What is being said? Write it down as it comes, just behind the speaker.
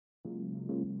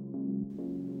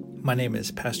My name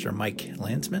is Pastor Mike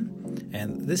Landsman,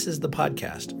 and this is the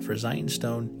podcast for Zion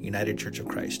Stone United Church of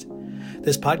Christ.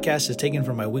 This podcast is taken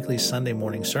from my weekly Sunday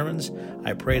morning sermons.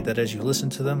 I pray that as you listen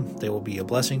to them, they will be a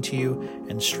blessing to you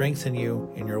and strengthen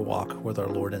you in your walk with our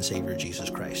Lord and Savior Jesus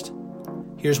Christ.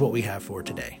 Here's what we have for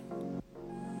today.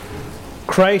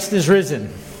 Christ is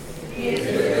risen. He is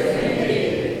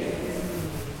risen.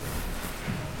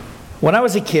 When I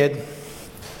was a kid,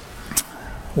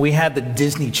 we had the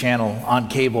Disney Channel on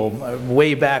cable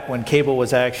way back when cable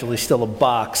was actually still a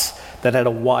box that had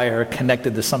a wire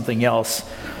connected to something else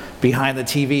behind the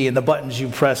TV, and the buttons you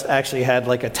pressed actually had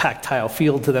like a tactile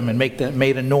feel to them and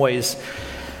made a noise.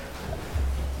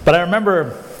 But I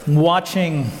remember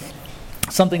watching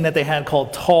something that they had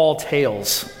called Tall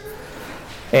Tales.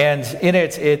 And in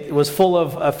it was full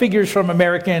of figures from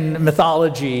American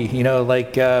mythology,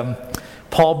 like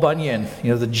Paul Bunyan,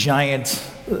 the giant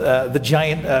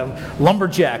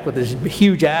lumberjack with his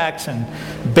huge axe, and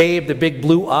Babe, the big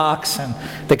blue ox, and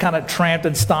they kind of tramped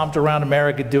and stomped around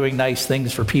America doing nice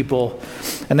things for people.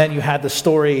 And then you had the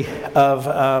story of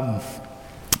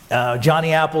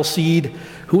Johnny Appleseed,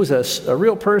 who was a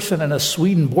real person and a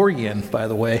Swedenborgian, by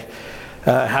the way.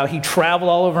 How he traveled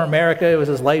all over America. It was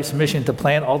his life's mission to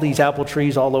plant all these apple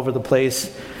trees all over the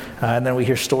place. And then we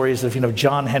hear stories of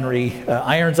John Henry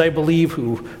Irons, I believe,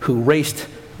 who raced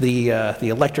the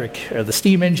electric or the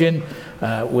steam engine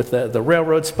with the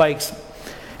railroad spikes.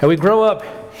 And we grow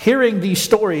up hearing these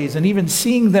stories and even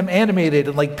seeing them animated,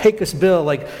 and like Pecos Bill,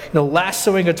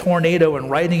 lassoing a tornado and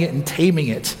riding it and taming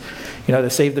it, to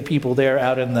save the people there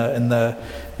out in the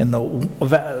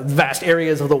vast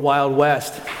areas of the Wild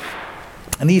West.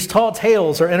 And these tall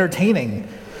tales are entertaining,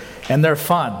 and they're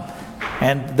fun,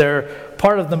 and they're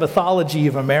part of the mythology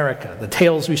of America, the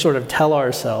tales we sort of tell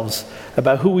ourselves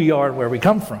about who we are and where we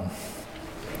come from.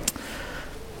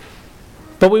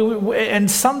 But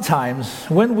and sometimes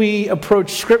when we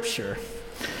approach Scripture,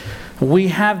 we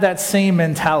have that same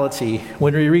mentality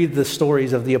when we read the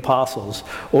stories of the apostles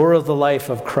or of the life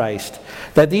of Christ,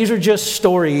 that these are just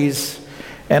stories,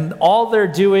 and all they're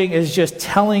doing is just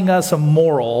telling us a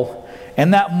moral.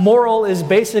 And that moral is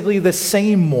basically the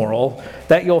same moral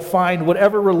that you'll find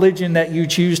whatever religion that you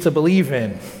choose to believe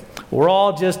in. We're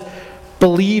all just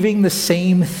believing the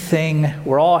same thing.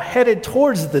 We're all headed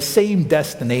towards the same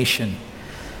destination.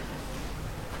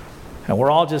 And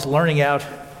we're all just learning out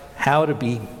how to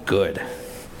be good.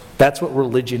 That's what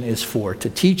religion is for, to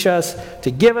teach us,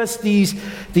 to give us these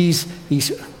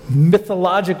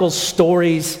mythological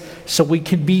stories so we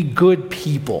can be good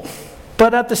people.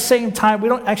 But at the same time, we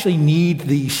don't actually need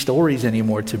these stories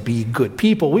anymore to be good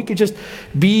people. We could just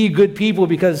be good people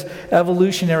because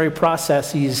evolutionary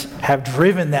processes have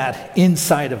driven that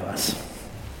inside of us.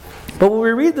 But when we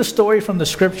read the story from the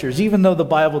Scriptures, even though the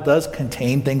Bible does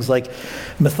contain things like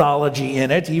mythology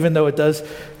in it, even though it does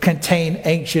contain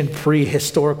ancient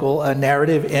prehistorical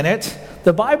narrative in it,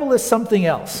 the Bible is something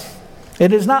else.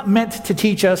 It is not meant to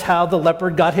teach us how the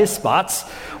leopard got his spots,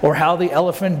 or how the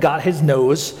elephant got his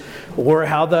nose, or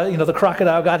how the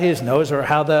crocodile got his nose, or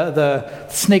how the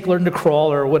snake learned to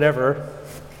crawl, or whatever.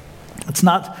 It's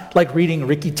not like reading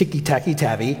Rikki Tikki Tacky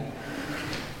Tavi.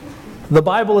 The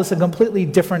Bible is a completely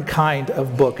different kind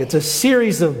of book. It's a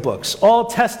series of books, all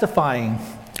testifying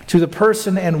to the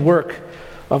person and work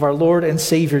of our Lord and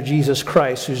Savior Jesus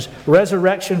Christ, whose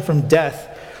resurrection from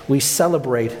death we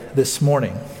celebrate this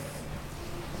morning.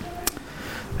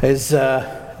 As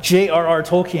J.R.R.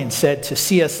 Tolkien said to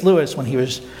C.S. Lewis when he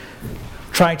was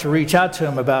trying to reach out to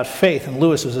him about faith, and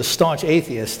Lewis was a staunch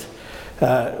atheist,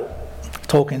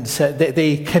 Tolkien said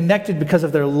they connected because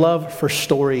of their love for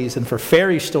stories, and for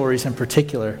fairy stories in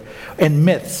particular, and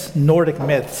myths, Nordic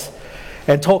myths.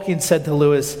 And Tolkien said to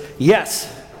Lewis,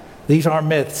 yes, these are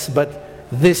myths, but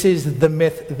this is the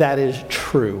myth that is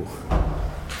true.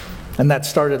 And that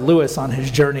started Lewis on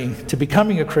his journey to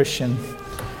becoming a Christian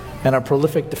and a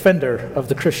prolific defender of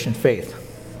the Christian faith.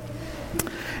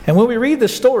 And when we read the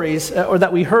stories, or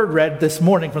that we heard read this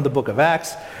morning from the book of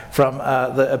Acts, from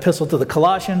the epistle to the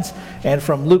Colossians, and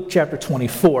from Luke chapter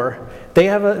 24, they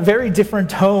have a very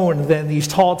different tone than these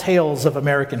tall tales of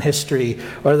American history,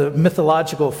 or the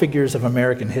mythological figures of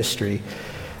American history.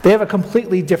 They have a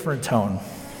completely different tone.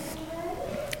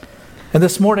 And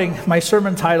this morning, my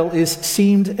sermon title is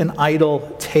Seemed an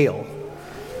Idle Tale.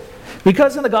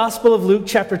 Because in the Gospel of Luke,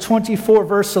 chapter 24,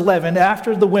 verse 11,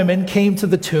 after the women came to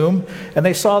the tomb and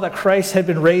they saw that Christ had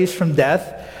been raised from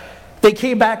death, they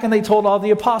came back and they told all the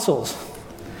apostles.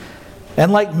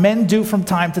 And like men do from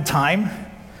time to time,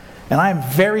 and I am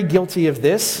very guilty of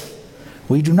this,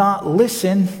 we do not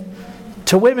listen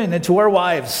to women and to our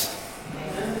wives.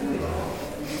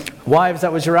 Wives,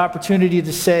 that was your opportunity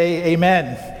to say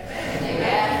amen.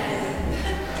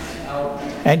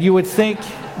 And you would think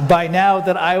by now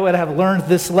that I would have learned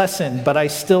this lesson, but I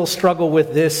still struggle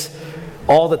with this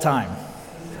all the time.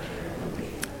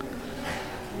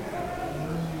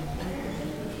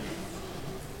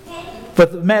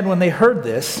 But the men, when they heard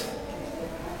this,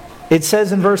 it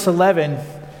says in verse 11,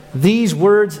 these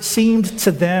words seemed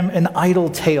to them an idle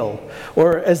tale.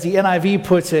 Or as the NIV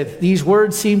puts it, these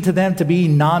words seemed to them to be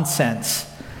nonsense,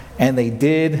 and they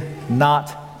did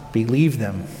not believe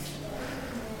them.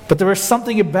 But there was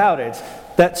something about it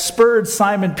that spurred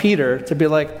Simon Peter to be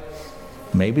like,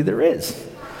 maybe there is.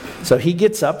 So he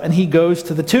gets up and he goes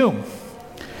to the tomb,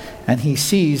 and he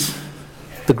sees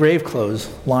the grave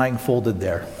clothes lying folded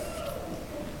there.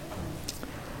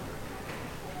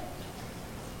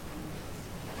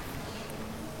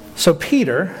 So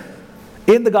Peter,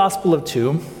 in the Gospel of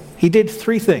Tomb, he did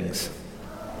three things.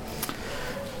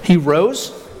 He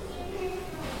rose,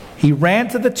 he ran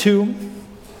to the tomb,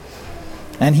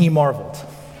 and he marveled.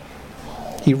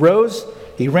 He rose,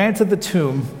 he ran to the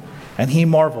tomb, and he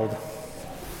marveled.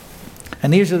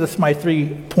 And these are my 3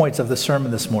 points of the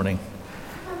sermon this morning.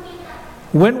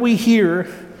 When we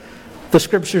hear the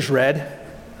scriptures read,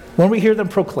 when we hear them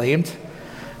proclaimed,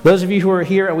 those of you who are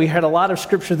here, we had a lot of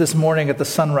scripture this morning at the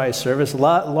sunrise service,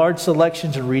 large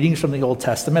selections and readings from the Old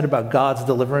Testament about God's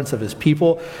deliverance of his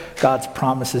people, God's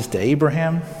promises to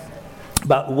Abraham,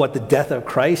 about what the death of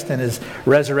Christ and his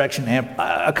resurrection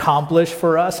accomplished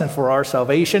for us and for our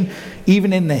salvation.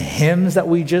 Even in the hymns that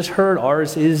we just heard,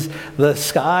 ours is the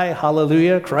sky,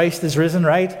 hallelujah, Christ is risen,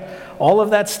 right? All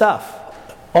of that stuff,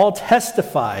 all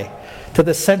testify to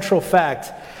the central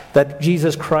fact that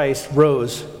Jesus Christ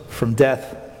rose from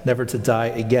death, never to die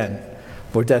again,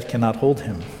 for death cannot hold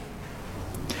him.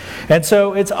 And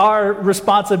so it's our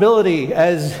responsibility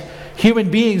as human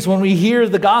beings when we hear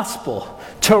the gospel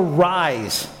to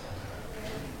rise.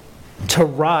 To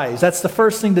rise. That's the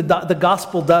first thing the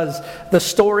gospel does. The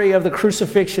story of the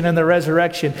crucifixion and the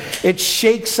resurrection. It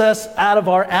shakes us out of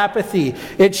our apathy.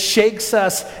 It shakes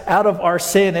us out of our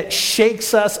sin. It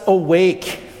shakes us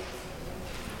awake.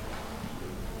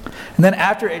 And then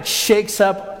after it shakes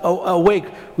up awake,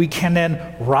 we can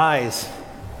then rise.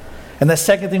 And the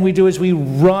second thing we do is we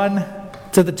run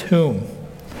to the tomb.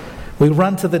 We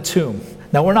run to the tomb.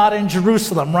 Now, we're not in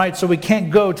Jerusalem, right? So we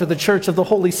can't go to the Church of the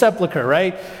Holy Sepulchre,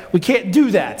 right? We can't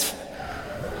do that.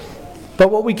 But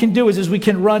what we can do is we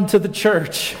can run to the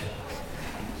church.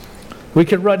 We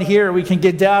can run here. We can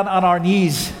get down on our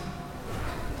knees.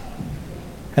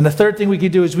 And the third thing we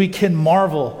can do is we can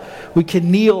marvel. We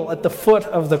can kneel at the foot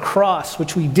of the cross,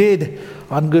 which we did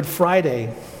on Good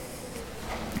Friday.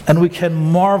 And we can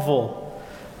marvel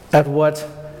at what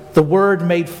the Word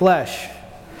made flesh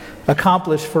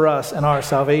accomplished for us in our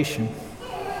salvation.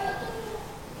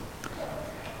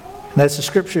 And as the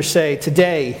scriptures say,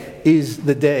 today is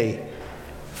the day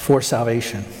for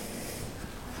salvation.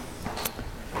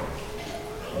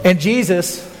 And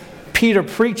Peter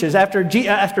preaches, after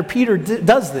Peter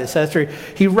does this, after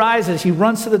he rises, he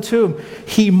runs to the tomb,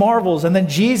 he marvels, and then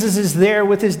Jesus is there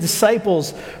with his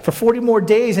disciples for 40 more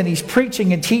days, and he's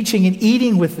preaching and teaching and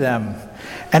eating with them.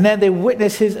 And then they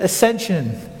witness his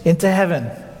ascension into heaven.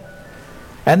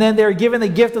 And then they're given the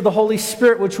gift of the Holy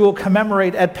Spirit, which we'll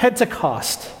commemorate at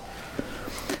Pentecost.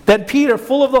 Then Peter,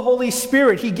 full of the Holy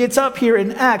Spirit, he gets up here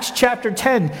in Acts chapter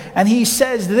 10, and he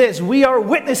says this: we are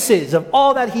witnesses of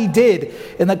all that he did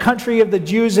in the country of the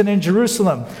Jews and in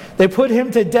Jerusalem. They put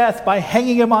him to death by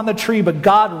hanging him on the tree, but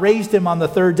God raised him on the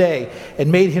third day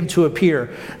and made him to appear,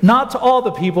 not to all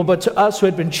the people, but to us who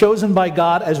had been chosen by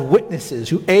God as witnesses,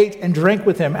 who ate and drank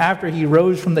with him after he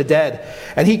rose from the dead.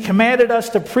 And he commanded us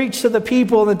to preach to the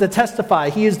people and to testify.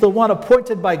 He is the one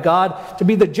appointed by God to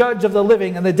be the judge of the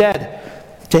living and the dead.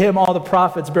 To him all the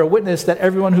prophets bear witness that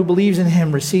everyone who believes in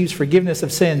him receives forgiveness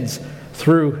of sins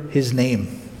through his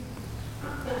name.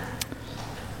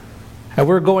 And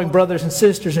we're going, brothers and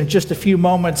sisters, in just a few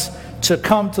moments to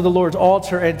come to the Lord's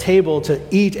altar and table to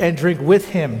eat and drink with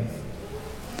him,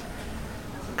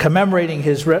 commemorating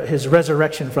his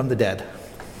resurrection from the dead.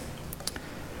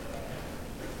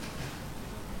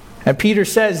 And Peter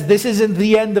says this isn't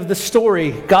the end of the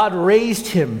story. God raised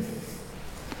him.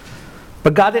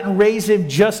 But God didn't raise him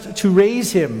just to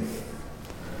raise him.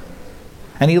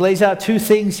 And he lays out two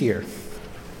things here.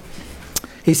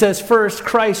 He says, first,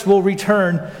 Christ will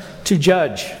return to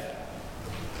judge.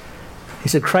 He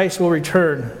said, Christ will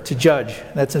return to judge.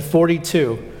 That's in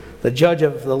 42, the judge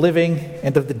of the living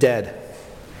and of the dead.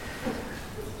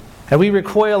 And we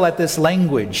recoil at this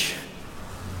language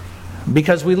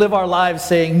because we live our lives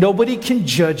saying, nobody can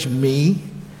judge me.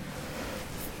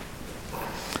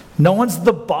 No one's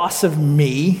the boss of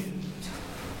me.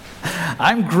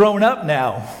 I'm grown up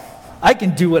now. I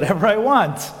can do whatever I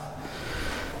want.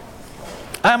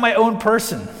 I'm my own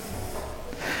person.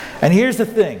 And here's the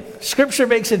thing. Scripture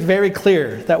makes it very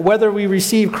clear that whether we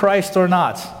receive Christ or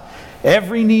not,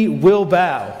 every knee will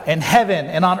bow in heaven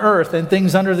and on earth and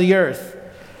things under the earth.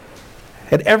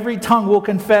 And every tongue will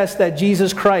confess that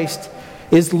Jesus Christ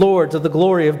is Lord to the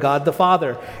glory of God the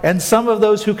Father. And some of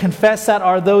those who confess that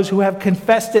are those who have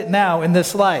confessed it now in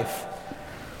this life,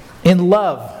 in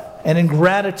love and in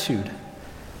gratitude.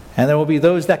 And there will be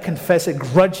those that confess it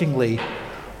grudgingly,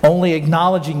 only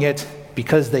acknowledging it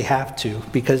because they have to,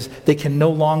 because they can no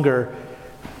longer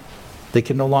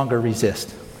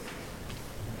resist.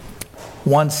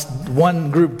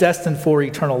 One group destined for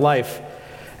eternal life,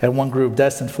 and one group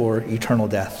destined for eternal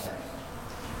death.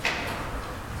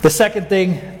 The second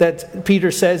thing that Peter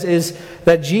says is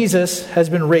that Jesus has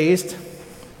been raised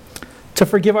to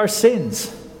forgive our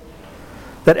sins.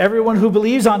 That everyone who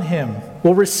believes on him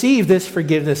will receive this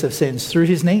forgiveness of sins through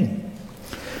his name.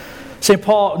 St.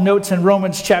 Paul notes in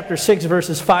Romans chapter 6,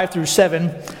 verses 5 through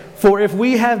 7, "For if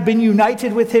we have been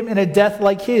united with him in a death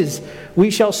like his, we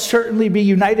shall certainly be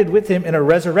united with him in a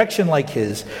resurrection like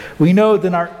his. We know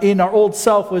that our old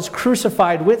self was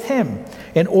crucified with him,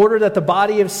 in order that the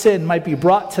body of sin might be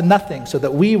brought to nothing, so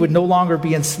that we would no longer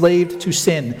be enslaved to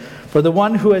sin. For the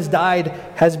one who has died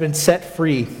has been set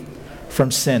free from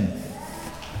sin."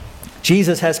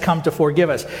 Jesus has come to forgive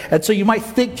us. And so you might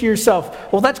think to yourself,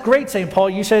 well, that's great, St.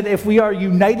 Paul. You said if we are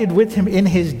united with him in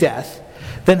his death,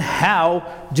 then how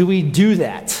do we do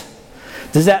that?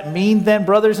 Does that mean then,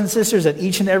 brothers and sisters, that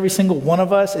each and every single one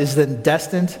of us is then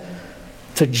destined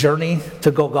to journey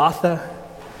to Golgotha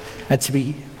and to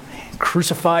be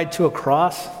crucified to a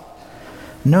cross?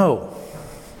 No.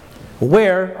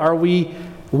 Where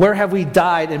have we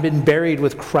died and been buried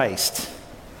with Christ?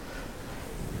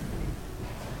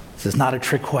 This is not a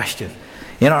trick question.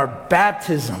 In our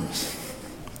baptisms.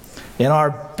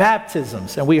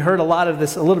 And we heard a lot of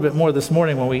this, a little bit more this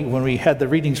morning when we had the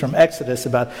readings from Exodus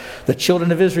about the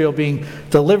children of Israel being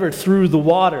delivered through the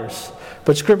waters.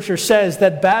 But Scripture says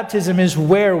that baptism is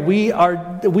where we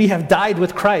have died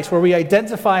with Christ, where we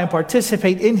identify and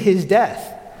participate in his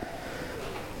death.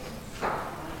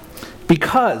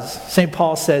 Because, St.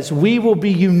 Paul says, we will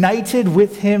be united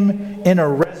with him in a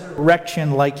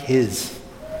resurrection like his.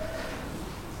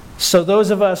 So those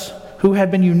of us who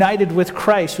have been united with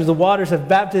Christ through the waters of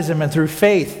baptism and through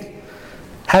faith,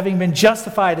 having been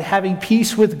justified, having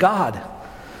peace with God,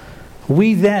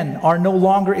 we then are no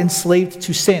longer enslaved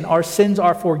to sin. Our sins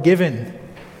are forgiven.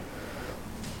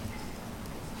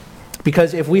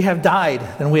 Because if we have died,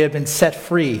 then we have been set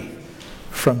free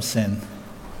from sin.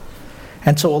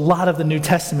 And so a lot of the New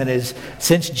Testament is,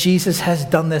 since Jesus has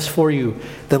done this for you,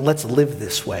 then let's live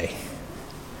this way.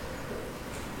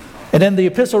 And in the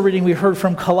epistle reading we heard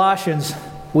from Colossians,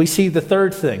 we see the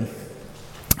third thing,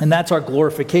 and that's our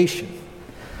glorification.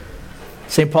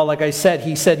 St. Paul, like I said,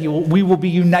 he said we will be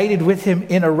united with him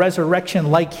in a resurrection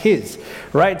like his,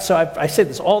 right? So I say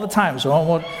this all the time, so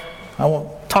I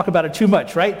won't talk about it too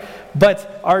much, right?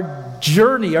 But our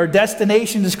journey, our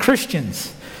destination as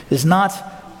Christians is not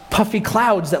puffy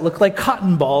clouds that look like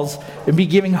cotton balls and be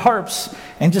giving harps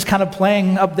and just kind of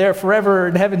playing up there forever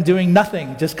in heaven doing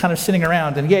nothing, just kind of sitting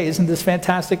around and, yay, isn't this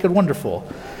fantastic and wonderful?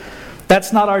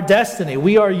 That's not our destiny.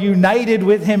 We are united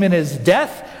with him in his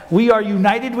death. We are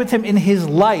united with him in his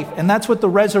life, and that's what the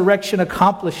resurrection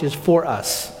accomplishes for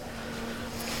us.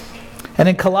 And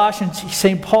in Colossians,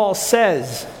 St. Paul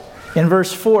says in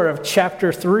verse 4 of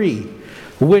chapter 3,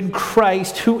 when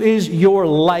Christ, who is your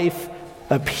life,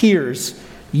 appears,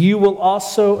 you will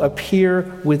also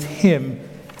appear with him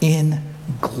in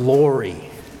glory.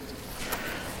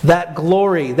 That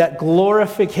glory, that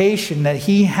glorification that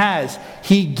he has,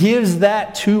 he gives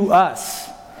that to us.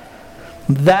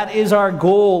 That is our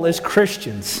goal as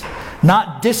Christians.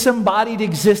 Not disembodied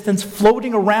existence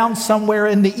floating around somewhere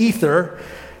in the ether.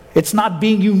 It's not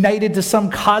being united to some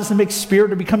cosmic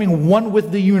spirit or becoming one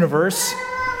with the universe.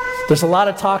 There's a lot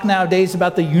of talk nowadays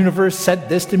about the universe sent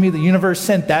this to me, the universe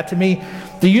sent that to me.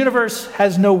 The universe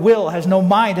has no will, has no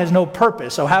mind, has no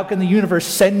purpose. So how can the universe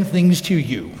send things to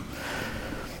you?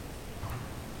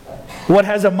 What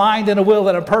has a mind and a will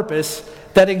and a purpose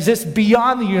that exists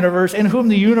beyond the universe, in whom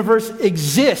the universe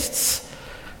exists,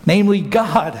 namely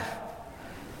God,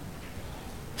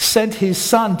 sent his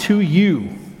Son to you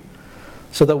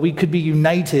so that we could be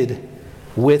united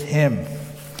with him.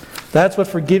 That's what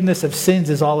forgiveness of sins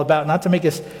is all about. Not to make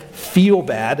us feel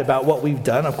bad about what we've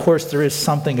done. Of course, there is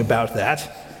something about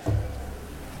that.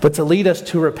 But to lead us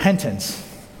to repentance.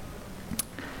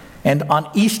 And on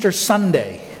Easter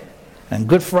Sunday, and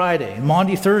Good Friday and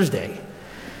Maundy Thursday,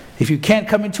 if you can't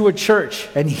come into a church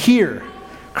and hear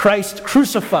Christ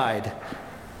crucified,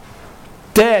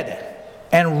 dead,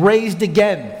 and raised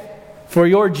again for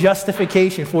your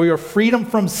justification, for your freedom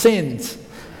from sins,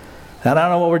 then I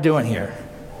don't know what we're doing here.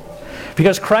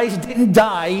 Because Christ didn't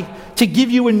die to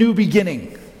give you a new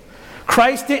beginning.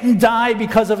 Christ didn't die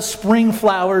because of spring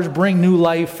flowers bring new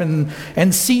life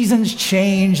and seasons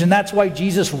change, and that's why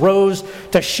Jesus rose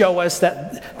to show us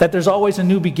that there's always a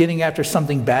new beginning after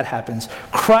something bad happens.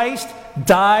 Christ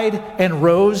died and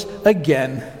rose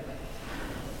again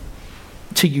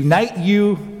to unite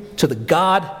you to the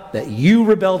God that you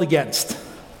rebelled against,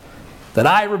 that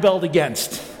I rebelled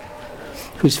against,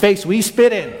 whose face we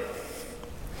spit in.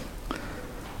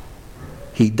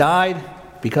 He died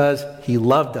because he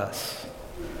loved us.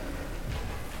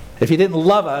 If he didn't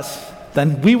love us,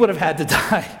 then we would have had to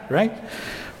die, right?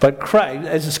 But Christ,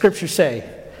 as the scriptures say,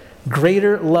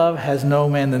 greater love has no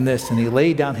man than this, and he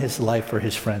laid down his life for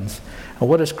his friends. And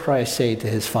what does Christ say to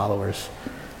his followers?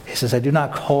 He says, I do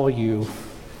not call you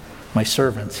my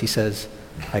servants. He says,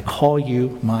 I call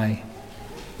you my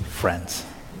friends.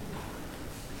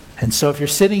 And so if you're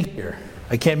sitting here,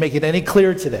 I can't make it any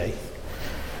clearer today.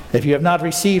 If you have not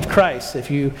received Christ,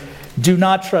 if you do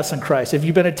not trust in Christ, if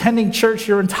you've been attending church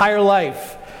your entire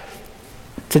life,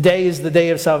 today is the day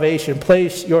of salvation.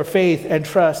 Place your faith and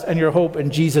trust and your hope in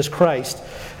Jesus Christ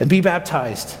and be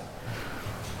baptized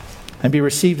and be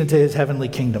received into his heavenly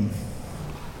kingdom.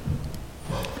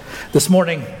 This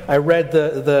morning, I read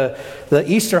the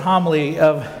Easter homily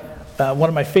of one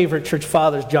of my favorite church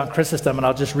fathers, John Chrysostom, and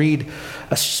I'll just read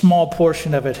a small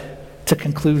portion of it to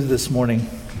conclude this morning.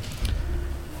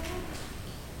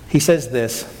 He says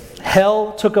this: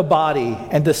 hell took a body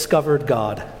and discovered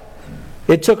God.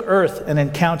 It took earth and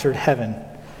encountered heaven.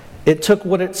 It took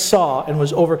what it saw and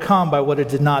was overcome by what it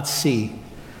did not see.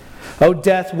 O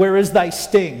death, where is thy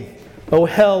sting? O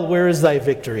hell, where is thy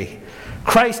victory?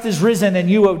 Christ is risen, and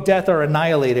you, O death, are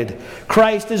annihilated.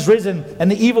 Christ is risen,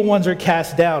 and the evil ones are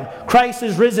cast down. Christ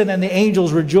is risen, and the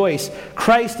angels rejoice.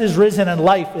 Christ is risen, and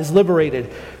life is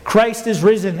liberated. Christ is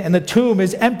risen, and the tomb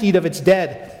is emptied of its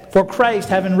dead. For Christ,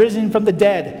 having risen from the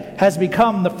dead, has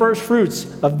become the first fruits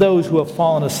of those who have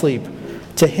fallen asleep.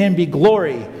 To him be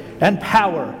glory and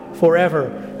power forever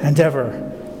and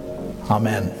ever.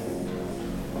 Amen.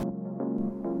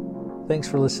 Thanks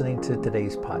for listening to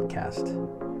today's podcast.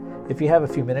 If you have a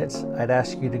few minutes, I'd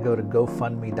ask you to go to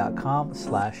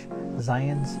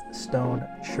gofundme.com/Zion's Stone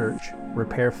Church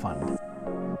Repair Fund.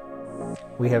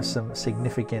 We have some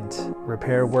significant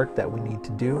repair work that we need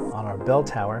to do on our bell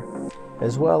tower,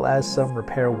 as well as some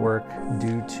repair work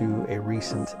due to a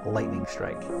recent lightning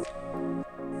strike.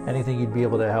 Anything you'd be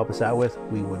able to help us out with,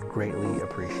 we would greatly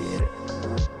appreciate it.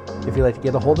 If you'd like to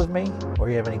get a hold of me, or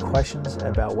you have any questions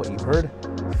about what you've heard,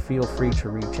 feel free to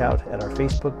reach out at our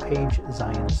Facebook page,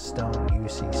 Zion's Stone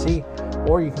UCC,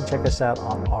 or you can check us out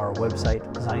on our website,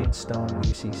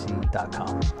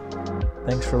 zionstoneucc.com.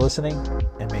 Thanks for listening,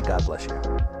 and may God bless you.